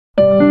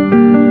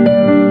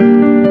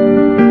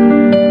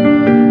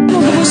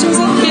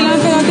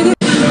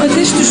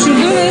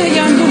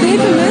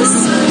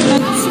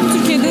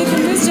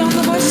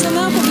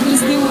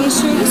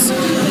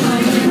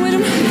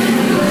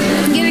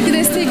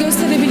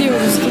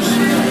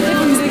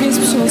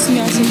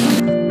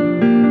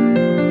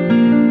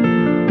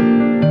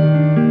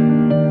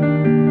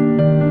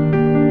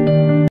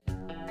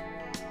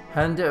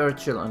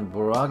Erçel and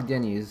Burak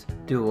Deniz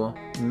duo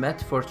met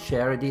for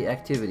charity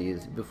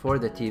activities before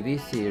the TV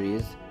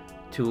series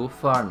Two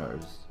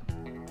Foreigners.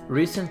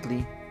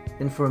 Recently,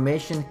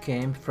 information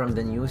came from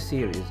the new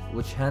series,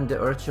 which Hande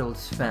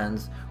Erçel's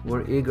fans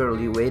were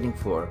eagerly waiting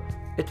for.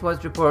 It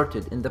was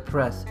reported in the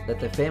press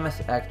that the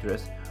famous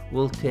actress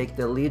will take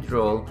the lead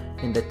role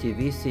in the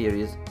TV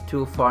series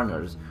Two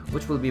Foreigners,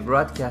 which will be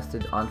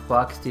broadcasted on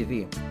Fox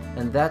TV,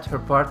 and that her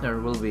partner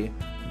will be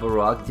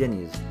Burak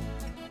Deniz.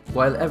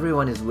 While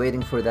everyone is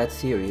waiting for that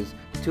series,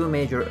 two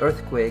major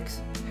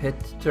earthquakes hit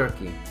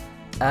Turkey.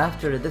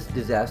 After this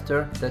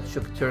disaster that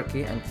shook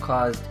Turkey and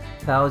caused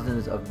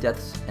thousands of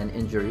deaths and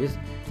injuries,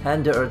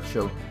 Hande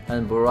Erçel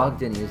and Burak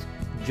Deniz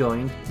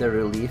joined the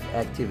relief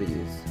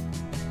activities.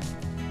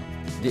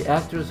 The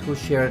actors who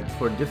shared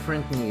for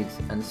different needs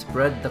and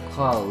spread the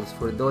calls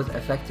for those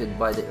affected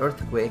by the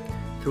earthquake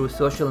through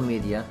social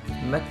media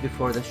met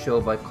before the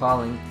show by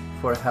calling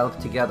for help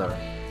together.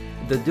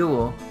 The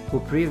duo, who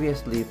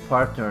previously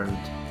partnered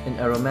in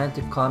a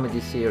romantic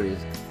comedy series,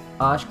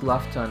 Aşk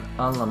Laftan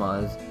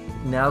Anlamaz,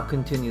 now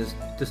continues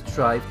to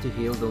strive to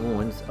heal the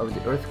wounds of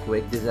the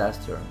earthquake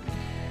disaster.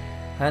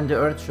 Hande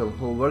Erçel,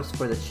 who works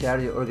for the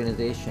charity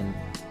organization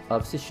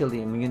of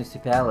Sicily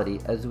Municipality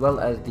as well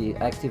as the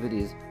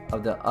activities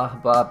of the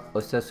Ahbab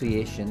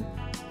Association,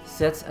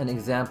 sets an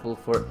example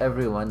for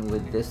everyone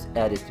with this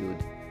attitude.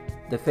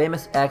 The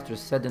famous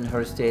actress said in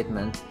her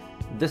statement,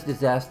 "This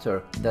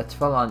disaster that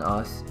fell on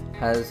us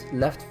has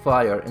left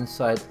fire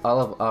inside all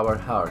of our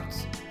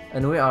hearts,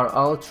 and we are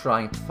all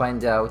trying to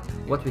find out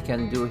what we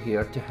can do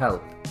here to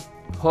help.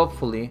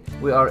 Hopefully,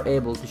 we are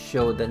able to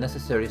show the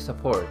necessary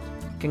support.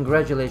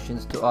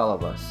 Congratulations to all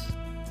of us,"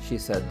 she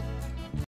said.